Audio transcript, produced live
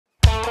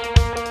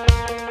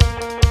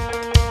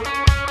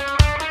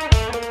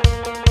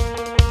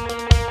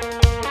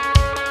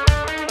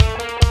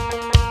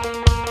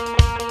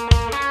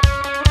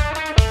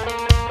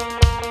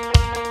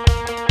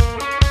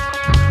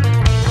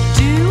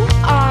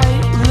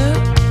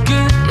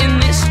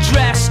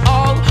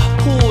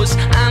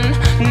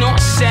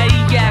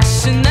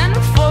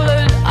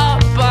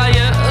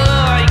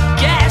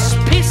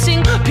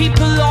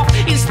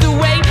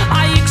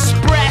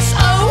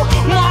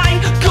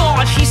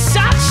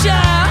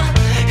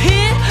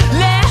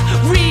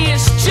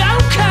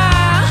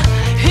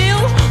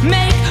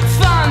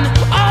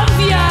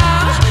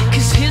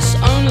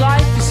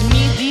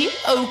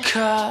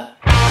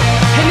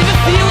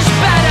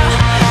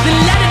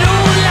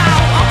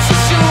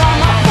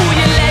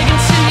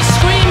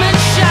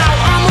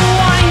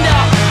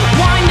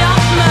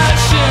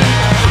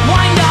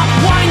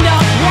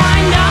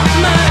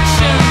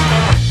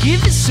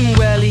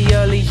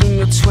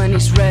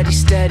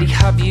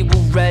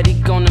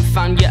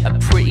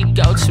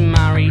pretty girl to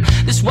marry.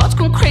 This world's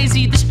gone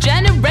crazy, this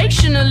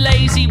generation are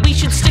lazy. We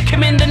should stick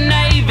him in the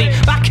Navy.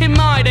 Back in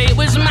my day it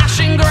was mash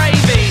and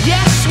gravy.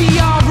 Yes, we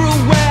are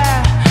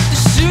aware